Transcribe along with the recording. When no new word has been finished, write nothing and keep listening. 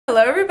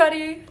Hello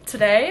everybody!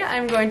 Today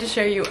I'm going to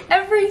show you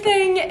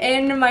everything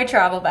in my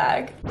travel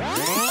bag.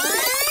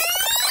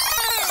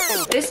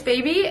 This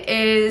baby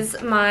is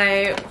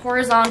my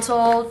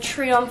horizontal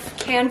Triomphe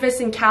canvas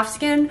and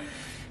calfskin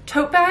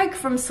tote bag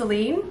from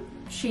Celine.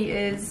 She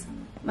is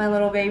my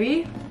little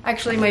baby.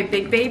 Actually my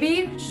big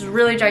baby, she's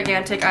really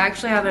gigantic. I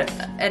actually have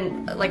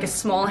a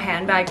small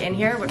handbag in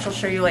here, which I'll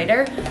show you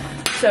later.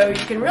 So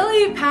you can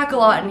really pack a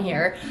lot in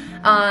here.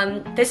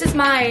 This is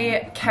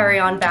my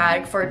carry-on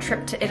bag for a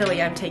trip to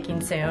Italy I'm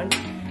taking soon.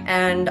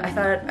 And I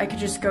thought I could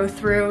just go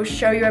through,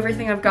 show you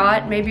everything I've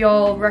got. Maybe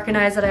you'll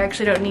recognize that I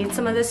actually don't need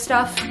some of this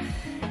stuff.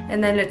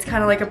 And then it's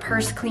kind of like a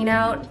purse clean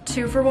out,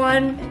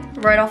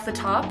 2-for-1, right off the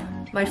top.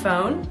 My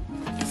phone,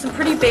 some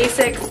pretty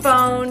basic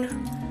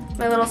phone,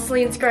 my little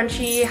Celine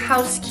scrunchie,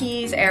 house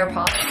keys,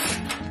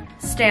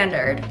 AirPods,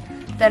 standard.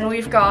 Then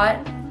we've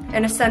got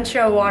an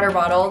Essential water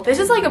bottle. This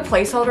is like a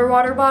placeholder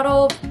water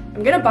bottle.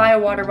 I'm gonna buy a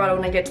water bottle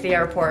when I get to the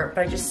airport,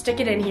 but I just stick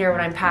it in here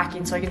when I'm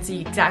packing so I can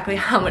see exactly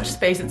how much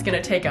space it's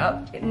gonna take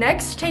up.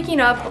 Next, taking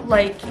up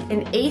like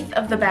 1/8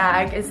 of the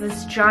bag is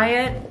this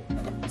giant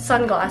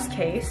sunglass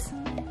case,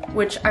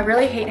 which I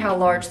really hate how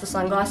large the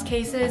sunglass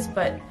case is,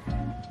 but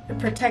it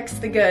protects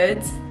the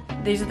goods.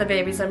 These are the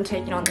babies I'm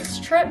taking on this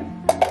trip.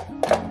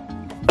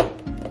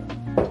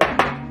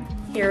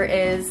 Here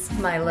is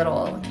my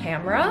little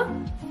camera.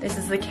 This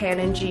is the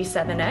Canon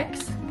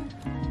G7X.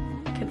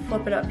 Could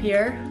flip it up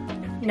here.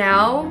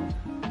 Now,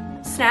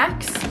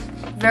 snacks,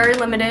 very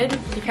limited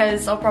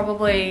because I'll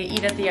probably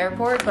eat at the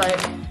airport,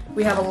 but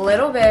we have a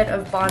little bit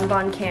of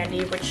bonbon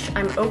candy, which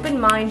I'm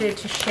open-minded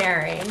to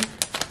sharing,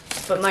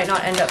 but might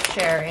not end up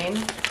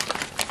sharing.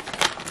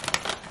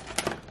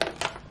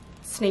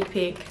 Sneak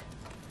peek.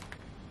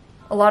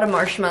 A lot of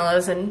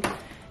marshmallows and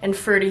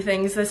fruity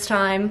things this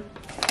time.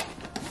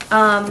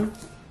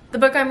 The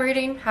book I'm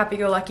reading, Happy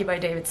Go Lucky by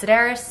David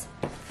Sedaris.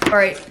 All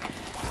right,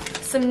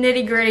 some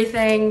nitty gritty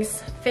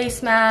things,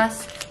 face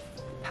mask,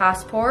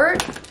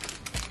 passport,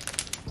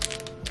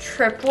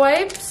 trip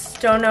wipes.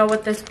 Don't know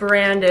what this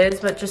brand is,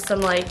 but just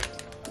some like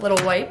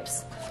little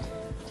wipes.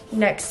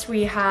 Next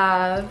we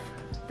have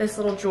this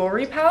little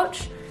jewelry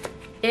pouch.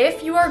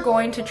 If you are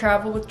going to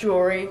travel with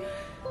jewelry,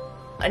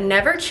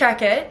 never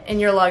check it in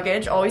your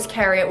luggage, always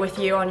carry it with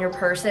you on your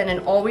person and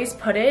always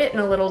put it in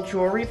a little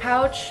jewelry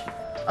pouch.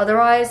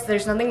 Otherwise,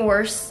 there's nothing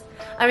worse.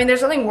 I mean,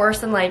 there's nothing worse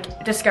than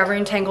like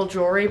discovering tangled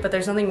jewelry, but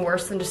there's nothing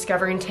worse than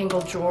discovering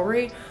tangled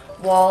jewelry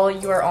while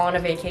you are on a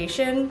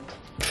vacation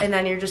and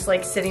then you're just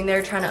like sitting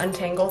there trying to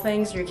untangle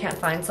things or you can't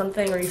find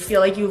something or you feel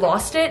like you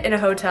lost it in a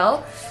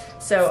hotel.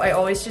 So I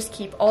always just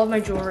keep all of my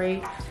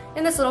jewelry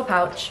in this little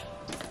pouch.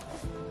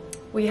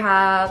 We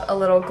have a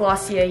little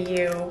Glossier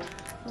You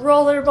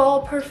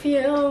rollerball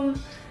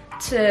perfume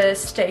to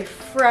stay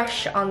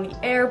fresh on the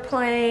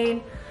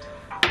airplane.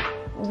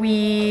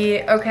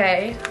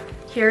 Okay,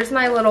 here's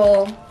my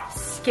little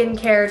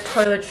skincare,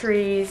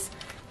 toiletries,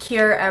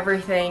 cure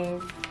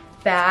everything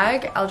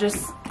bag. I'll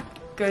just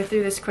go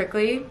through this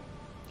quickly.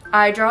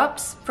 Eye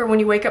drops for when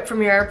you wake up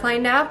from your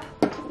airplane nap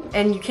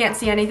and you can't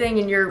see anything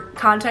and your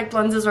contact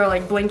lenses are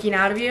like blinking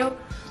out of you.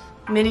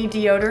 Mini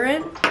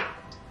deodorant.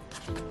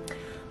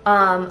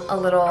 A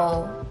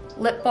little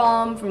lip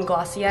balm from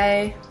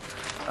Glossier.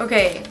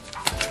 Okay,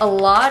 a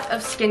lot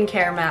of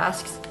skincare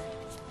masks.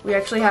 We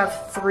actually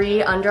have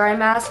 3 under-eye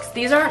masks.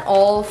 These aren't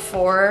all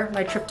for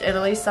my trip to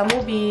Italy. Some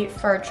will be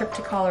for a trip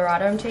to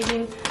Colorado I'm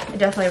taking. I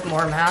definitely have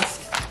more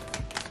masks.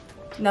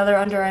 Another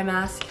under-eye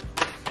mask.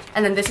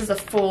 And then this is a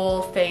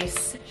full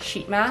face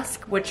sheet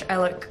mask, which I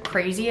look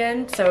crazy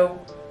in. So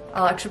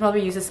I'll actually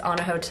probably use this on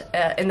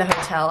in the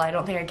hotel. I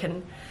don't think I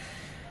can.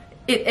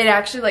 It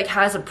actually like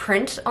has a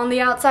print on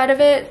the outside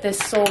of it.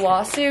 This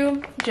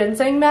Solwasu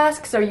ginseng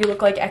mask. So you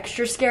look like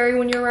extra scary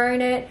when you're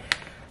wearing it.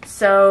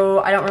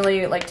 So I don't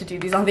really like to do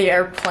these on the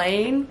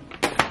airplane.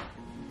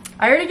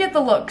 I already get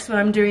the looks when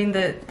I'm doing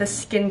the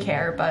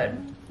skincare, but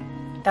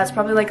that's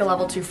probably like a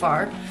level too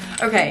far.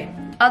 Okay,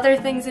 other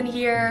things in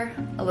here,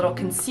 a little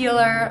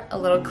concealer, a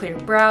little clear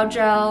brow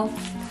gel.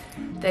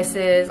 This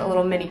is a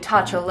little mini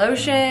Tatcha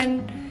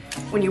lotion.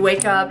 When you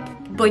wake up,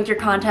 blink your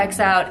contacts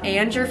out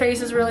and your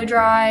face is really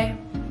dry.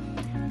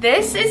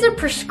 This is a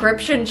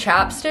prescription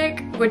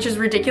chapstick, which is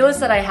ridiculous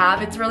that I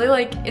have. It's really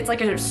like, it's like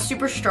a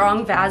super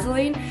strong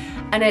Vaseline.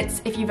 And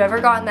it's, if you've ever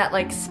gotten that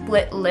like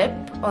split lip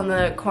on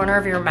the corner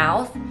of your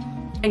mouth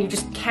and you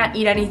just can't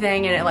eat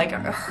anything and it like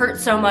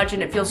hurts so much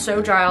and it feels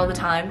so dry all the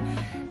time,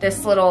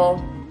 this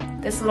little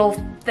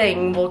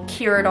thing will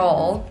cure it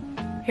all.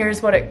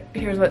 Here's what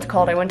it's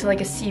called. I went to like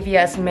a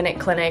CVS Minute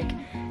Clinic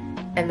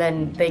and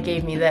then they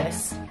gave me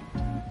this.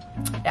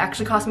 It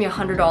actually cost me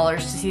 $100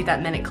 to see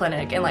that Minute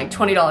Clinic and like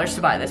 $20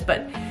 to buy this,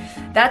 but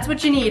that's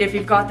what you need if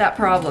you've got that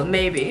problem,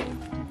 maybe.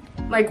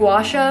 My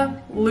gua sha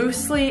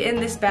loosely in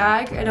this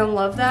bag. I don't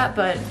love that,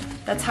 but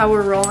that's how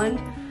we're rolling.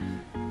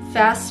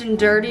 Fast and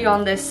dirty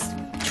on this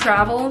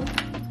travel.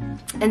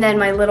 And then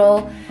my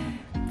little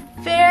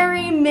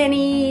very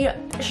mini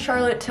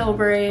Charlotte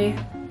Tilbury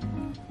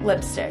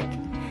lipstick.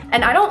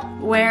 And I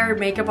don't wear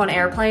makeup on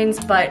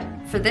airplanes, but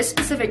for this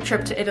specific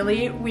trip to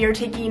Italy, we are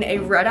taking a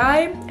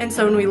red-eye, and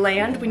so when we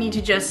land, we need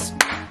to just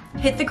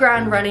hit the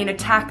ground running,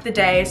 attack the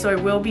day, so I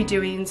will be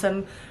doing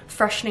some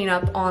freshening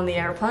up on the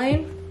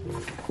airplane.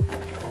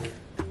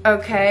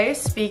 Okay,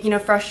 speaking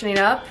of freshening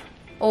up,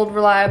 old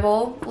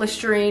reliable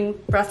Listerine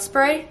breath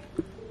spray.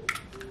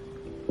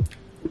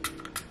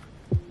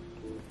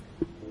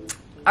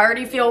 I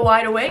already feel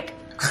wide awake.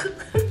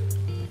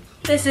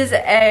 This is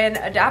an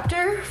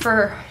adapter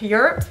for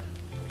Europe.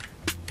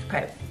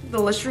 Okay, the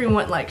Listerine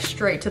went like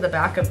straight to the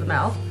back of the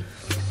mouth.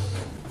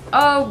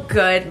 Oh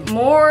good,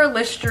 more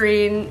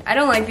Listerine. I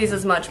don't like these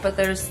as much, but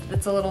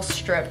it's a little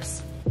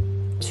strips.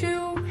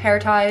 2 hair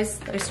ties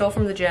that I stole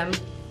from the gym.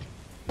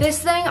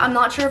 This thing, I'm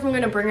not sure if I'm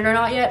gonna bring it or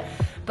not yet,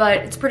 but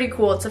it's pretty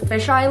cool. It's a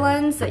fisheye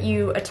lens that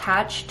you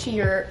attach to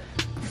your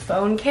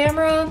phone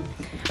camera,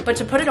 but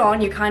to put it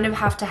on, you kind of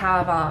have to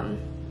have,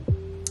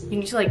 you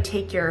need to like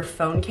take your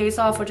phone case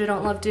off, which I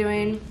don't love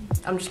doing.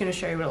 I'm just gonna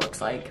show you what it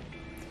looks like.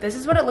 This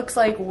is what it looks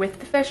like with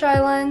the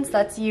fisheye lens.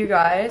 That's you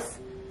guys.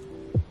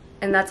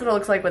 And that's what it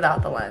looks like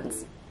without the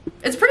lens.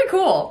 It's pretty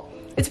cool.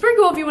 It's pretty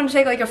cool if you want to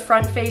take like a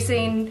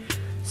front-facing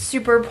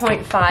super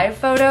 0.5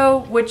 photo,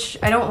 which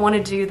I don't want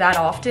to do that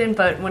often,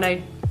 but when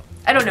I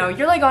don't know,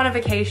 you're like on a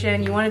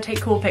vacation, you want to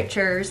take cool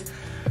pictures,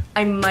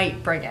 I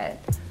might bring it.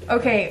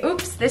 Okay,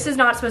 oops, this is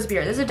not supposed to be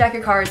here. This is a deck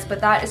of cards,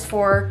 but that is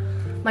for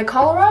my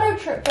Colorado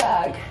trip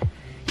bag.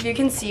 You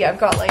can see I've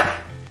got like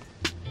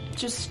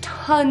just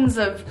tons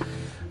of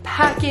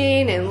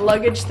packing and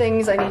luggage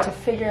things I need to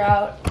figure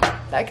out.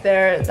 Back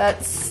there,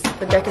 that's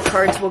the deck of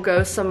cards will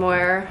go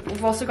somewhere.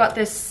 We've also got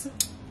this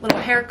little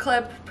hair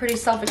clip, pretty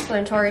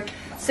self-explanatory.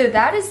 So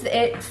that is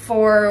it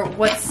for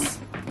what's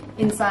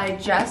inside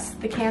just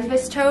the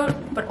canvas tote,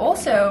 but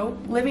also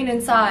living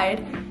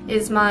inside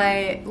is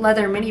my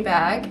leather mini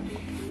bag.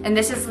 And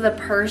this is the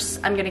purse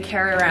I'm gonna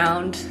carry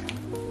around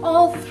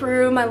all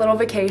through my little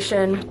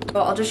vacation.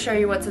 But I'll just show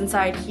you what's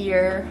inside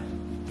here.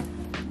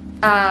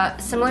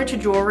 Similar to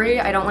jewelry,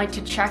 I don't like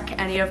to check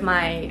any of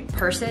my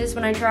purses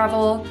when I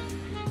travel,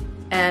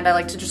 and I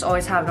like to just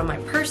always have it on my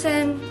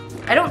person.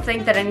 I don't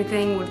think that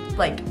anything would,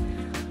 like,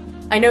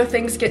 I know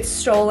things get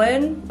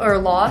stolen or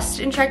lost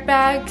in checked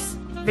bags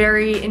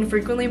very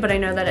infrequently, but I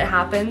know that it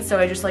happens, so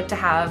I just like to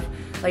have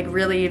like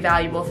really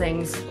valuable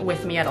things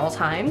with me at all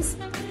times.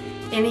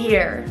 In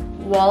here,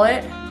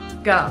 wallet,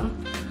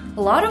 gum,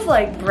 a lot of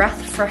like breath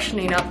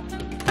freshening up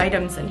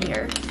items in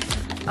here.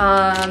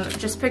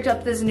 Just picked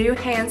up this new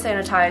hand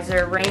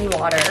sanitizer,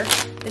 Rainwater.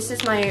 This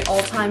is my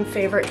all-time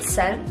favorite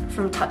scent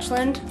from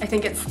Touchland. I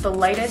think it's the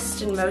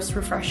lightest and most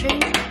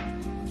refreshing.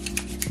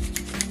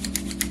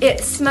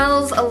 It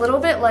smells a little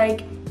bit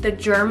like the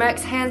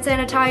Germex hand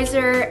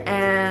sanitizer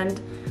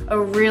and a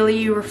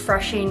really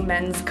refreshing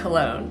men's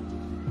cologne.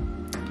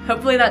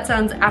 Hopefully that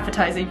sounds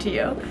appetizing to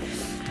you.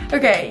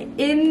 Okay,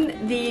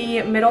 in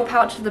the middle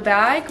pouch of the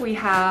bag, we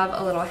have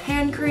a little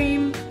hand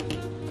cream,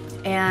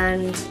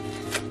 and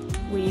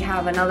we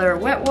have another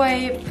wet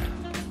wipe.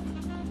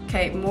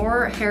 Okay,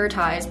 more hair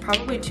ties,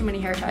 probably too many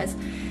hair ties.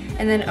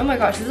 And then, oh my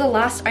gosh, this is the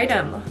last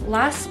item.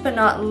 Last but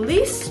not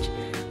least,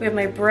 we have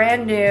my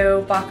brand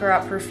new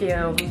Baccarat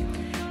perfume.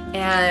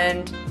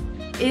 And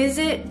is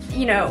it,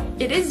 you know,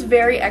 it is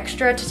very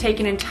extra to take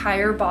an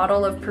entire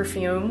bottle of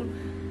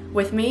perfume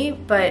with me,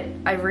 but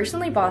I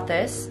recently bought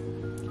this.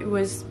 It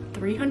was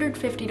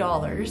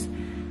 $350,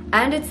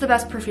 and it's the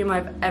best perfume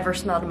I've ever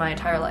smelled in my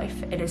entire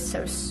life. It is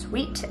so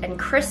sweet and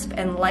crisp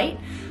and light,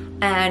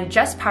 and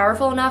just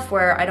powerful enough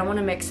where I don't want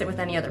to mix it with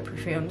any other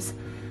perfumes.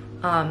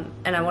 And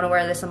I want to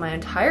wear this on my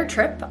entire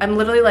trip. I'm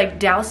literally like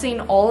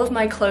dousing all of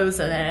my clothes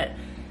in it,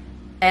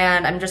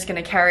 and I'm just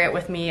gonna carry it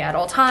with me at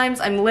all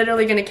times. I'm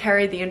literally gonna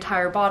carry the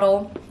entire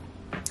bottle.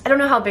 I don't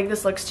know how big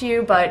this looks to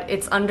you, but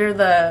it's under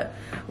the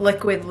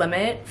liquid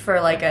limit for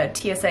like a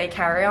TSA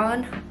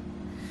carry-on.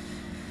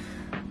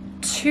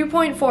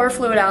 2.4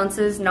 fluid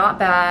ounces, not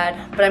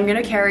bad, but I'm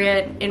gonna carry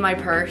it in my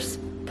purse,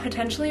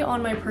 potentially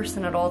on my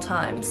person at all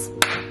times.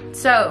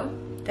 So,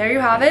 there you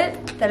have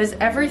it. That is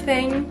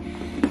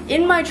everything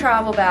in my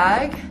travel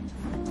bag.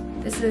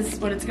 This is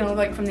what it's gonna look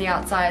like from the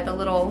outside, the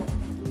little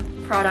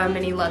Prada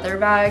mini leather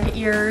bag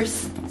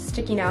ears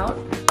sticking out.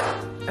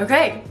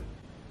 Okay,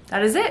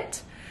 that is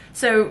it.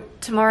 So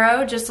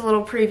tomorrow, just a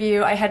little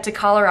preview, I head to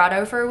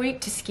Colorado for a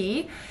week to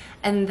ski,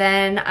 and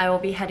then I will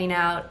be heading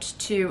out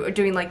to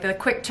doing like the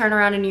quick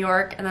turnaround in New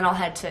York, and then I'll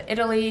head to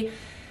Italy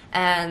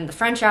and the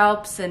French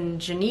Alps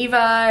and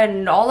Geneva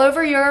and all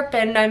over Europe,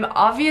 and I'm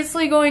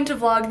obviously going to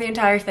vlog the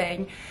entire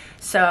thing.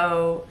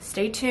 So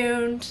stay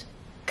tuned,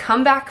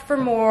 come back for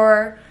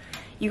more.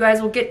 You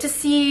guys will get to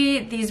see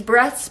these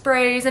breath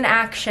sprays in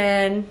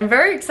action. I'm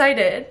very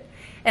excited.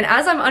 And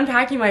as I'm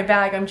unpacking my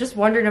bag, I'm just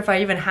wondering if I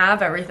even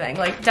have everything.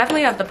 Like,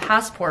 definitely have the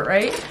passport,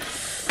 right?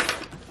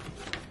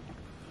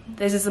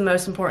 This is the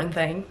most important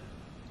thing.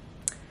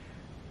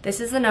 This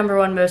is the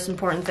 #1 most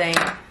important thing.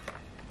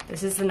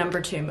 This is the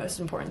 #2 most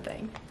important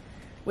thing.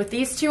 With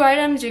these 2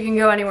 items, you can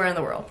go anywhere in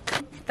the world.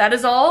 That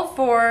is all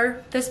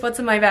for this What's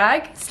in My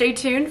Bag. Stay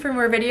tuned for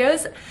more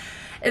videos.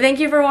 Thank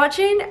you for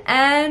watching,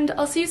 and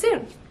I'll see you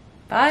soon.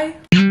 Bye.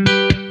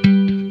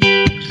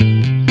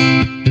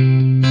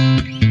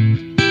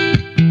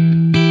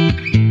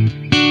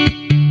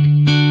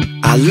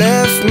 I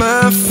left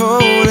my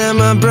phone at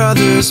my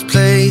brother's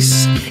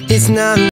place. It's not